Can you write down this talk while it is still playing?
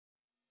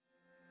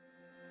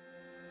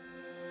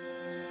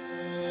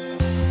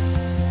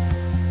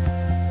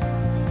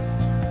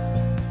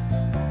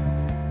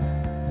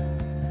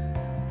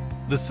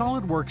The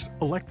Solidworks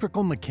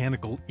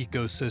electrical-mechanical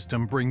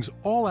ecosystem brings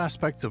all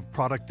aspects of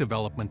product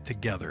development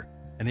together,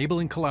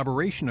 enabling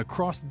collaboration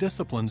across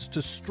disciplines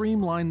to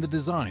streamline the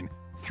design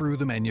through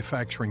the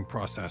manufacturing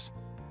process.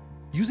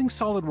 Using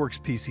Solidworks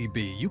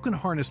PCB, you can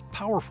harness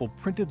powerful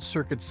printed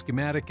circuit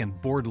schematic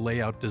and board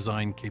layout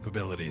design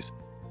capabilities.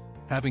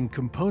 Having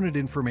component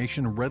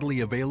information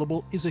readily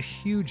available is a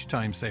huge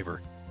time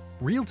saver.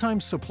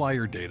 Real-time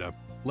supplier data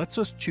lets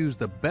us choose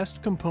the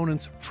best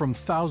components from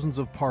thousands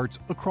of parts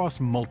across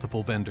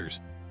multiple vendors.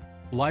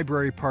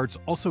 Library parts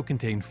also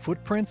contain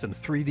footprints and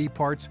 3D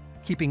parts,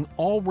 keeping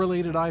all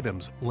related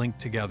items linked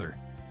together.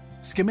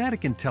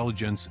 Schematic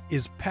intelligence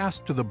is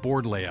passed to the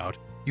board layout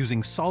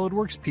using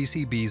Solidworks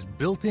PCB's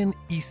built-in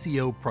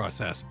ECO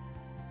process.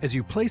 As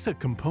you place a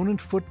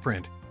component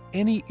footprint,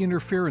 any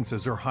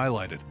interferences are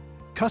highlighted.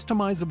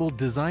 Customizable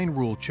design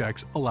rule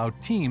checks allow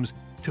teams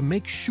to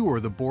make sure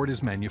the board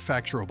is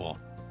manufacturable.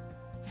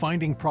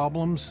 Finding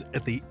problems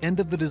at the end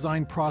of the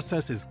design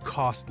process is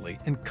costly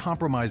and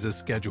compromises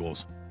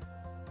schedules.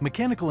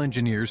 Mechanical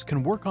engineers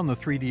can work on the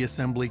 3D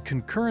assembly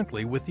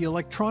concurrently with the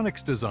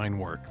electronics design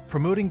work,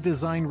 promoting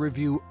design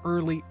review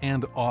early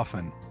and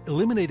often,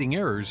 eliminating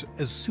errors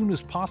as soon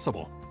as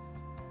possible.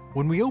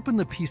 When we open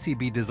the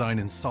PCB design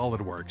in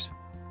SolidWorks,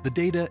 the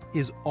data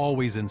is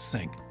always in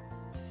sync.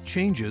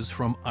 Changes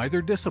from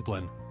either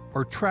discipline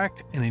are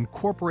tracked and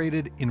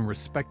incorporated in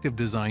respective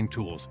design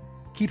tools,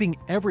 keeping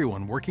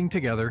everyone working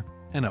together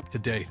and up to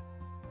date.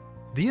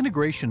 The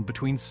integration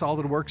between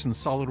SolidWorks and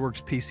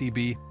SolidWorks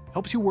PCB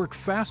helps you work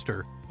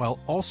faster while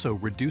also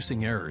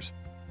reducing errors.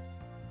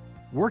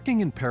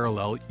 Working in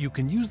parallel, you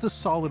can use the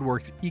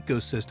SolidWorks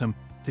ecosystem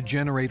to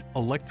generate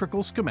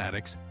electrical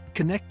schematics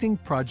connecting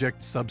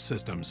project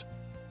subsystems.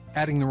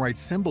 Adding the right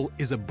symbol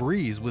is a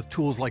breeze with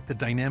tools like the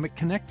Dynamic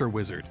Connector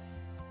Wizard.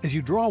 As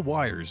you draw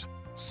wires,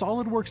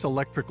 SolidWorks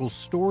Electrical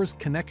stores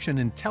connection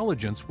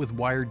intelligence with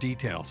wire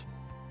details.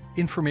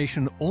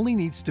 Information only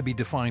needs to be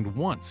defined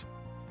once,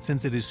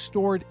 since it is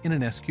stored in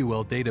an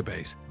SQL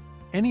database.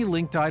 Any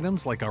linked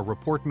items, like our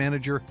report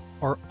manager,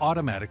 are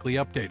automatically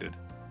updated.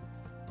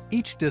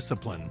 Each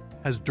discipline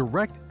has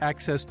direct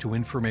access to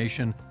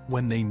information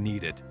when they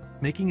need it,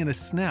 making it a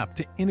snap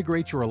to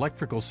integrate your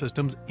electrical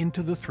systems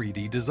into the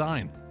 3D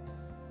design.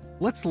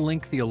 Let's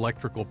link the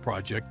electrical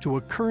project to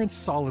a current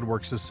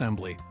SolidWorks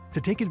assembly to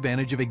take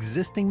advantage of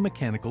existing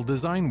mechanical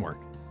design work.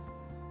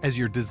 As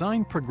your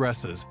design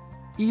progresses,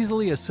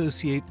 easily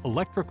associate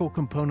electrical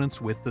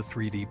components with the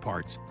 3D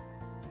parts.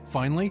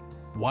 Finally,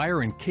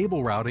 wire and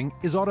cable routing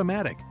is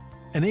automatic,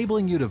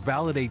 enabling you to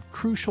validate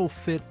crucial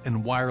fit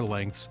and wire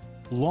lengths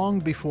long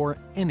before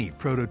any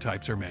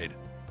prototypes are made.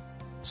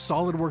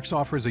 SolidWorks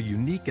offers a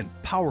unique and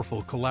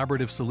powerful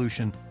collaborative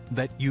solution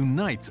that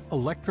unites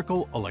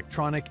electrical,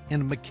 electronic,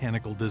 and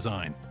mechanical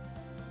design.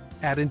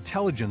 Add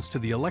intelligence to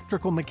the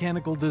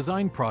electrical-mechanical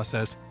design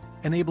process,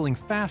 enabling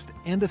fast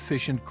and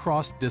efficient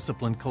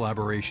cross-discipline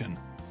collaboration,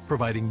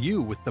 providing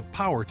you with the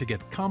power to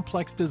get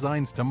complex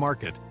designs to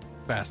market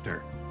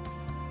faster.